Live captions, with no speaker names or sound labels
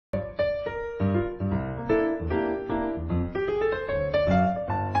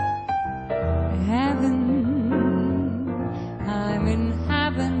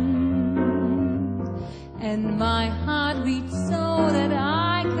beats so that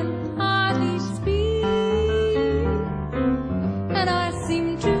I can hardly speak, and I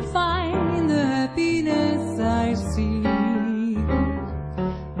seem to find the happiness I seek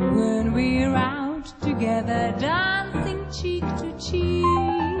when we're out together dancing cheek to cheek.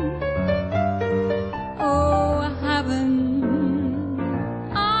 Oh, heaven,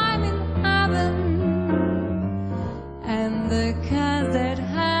 I'm in heaven, and the cars that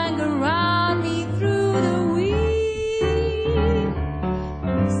hang around me through the week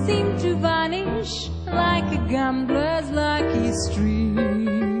seem to vanish like a gambler's lucky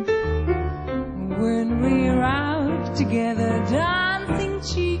streak when we're out together dancing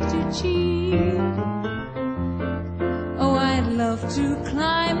cheek to cheek. Oh, I'd love to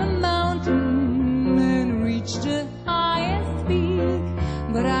climb a mountain and reach the highest peak,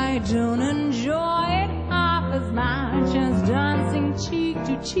 but I don't enjoy it half as much as dancing cheek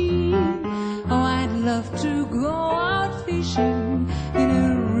to cheek. Oh, I'd love to go out fishing in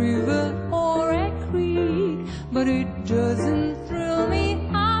a river or a creek, but it doesn't thrill me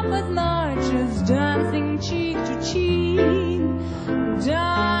half as much as dancing cheek to cheek.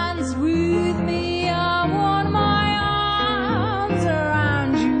 Dance with me, I want my arms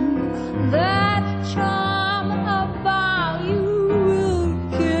around you. That charm about you will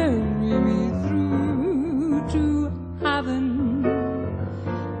carry me through to heaven.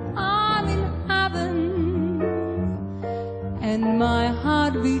 I'm in heaven, and my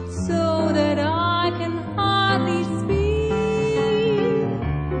heart beats so that I can hardly speak,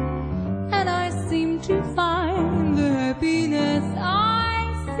 and I seem to find the happiness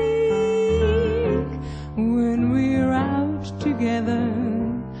I seek when we're out together,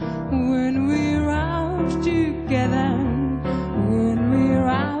 when we're out together, when we're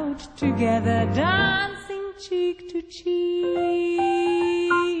out together dancing cheek to cheek.